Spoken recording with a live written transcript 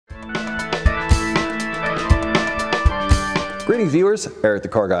Greetings viewers, Eric the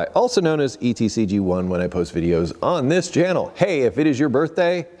Car Guy, also known as ETCG1 when I post videos on this channel. Hey, if it is your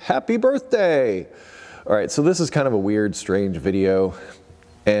birthday, happy birthday! Alright, so this is kind of a weird, strange video,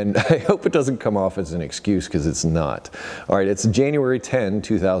 and I hope it doesn't come off as an excuse because it's not. Alright, it's January 10,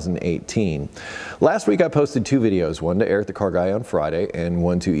 2018. Last week I posted two videos, one to Eric the Car Guy on Friday and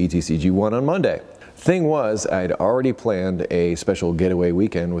one to ETCG1 on Monday. Thing was, I'd already planned a special getaway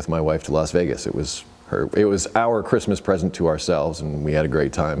weekend with my wife to Las Vegas. It was our Christmas present to ourselves, and we had a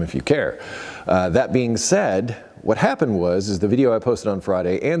great time, if you care. That being said, what happened was the video I posted on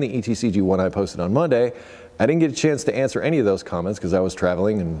Friday and the ETCG one I posted on Monday, I didn't get a chance to answer any of those comments because I was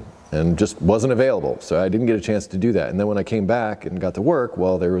traveling and just wasn't available. So I didn't get a chance to do that. And then when I came back and got to work,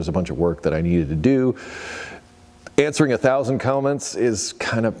 well, there was a bunch of work that I needed to do. Answering 1,000 comments is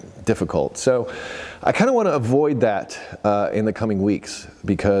kind of difficult. So I kind of want to avoid that in the coming weeks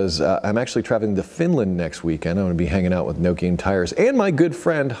because I'm actually traveling to Finland next weekend. I'm going to be hanging out with Nokian Tires and my good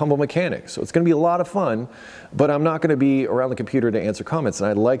friend Humble Mechanics. So it's going to be a lot of fun, but I'm not going to be around the computer to answer comments, and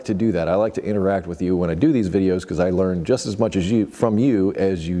I'd like to do that. I like to interact with you when I do these videos because I learn just as much from you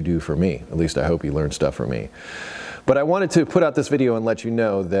as you do from me. At least I hope you learn stuff from me. But I wanted to put out this video and let you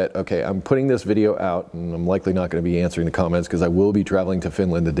know that, okay, I'm putting this video out and I'm likely not going to be answering the comments because I will be traveling to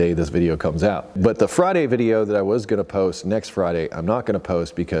Finland the day this video comes out. But the Friday video that I was going to post next Friday, I'm not going to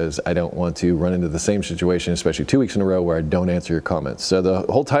post because I don't want to run into the same situation, especially 2 weeks in a row where I don't answer your comments. So the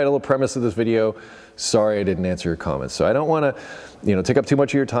whole title and premise of this video, sorry I didn't answer your comments. So I don't want to, take up too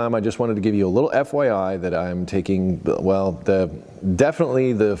much of your time. I just wanted to give you a little FYI that I'm taking, well,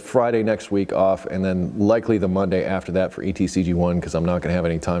 definitely the Friday next week off, and then likely the Monday after that for ETCG1 because I'm not going to have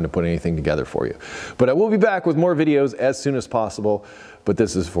any time to put anything together for you. But I will be back with more videos as soon as possible, but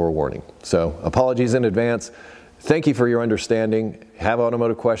this is forewarning. So apologies in advance. Thank you for your understanding. Have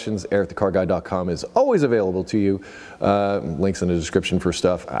automotive questions, ericthecarguy.com is always available to you. Links in the description for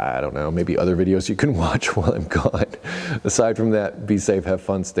stuff, I don't know, maybe other videos you can watch while I'm gone. Aside from that, be safe, have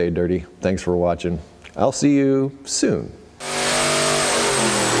fun, stay dirty. Thanks for watching. I'll see you soon.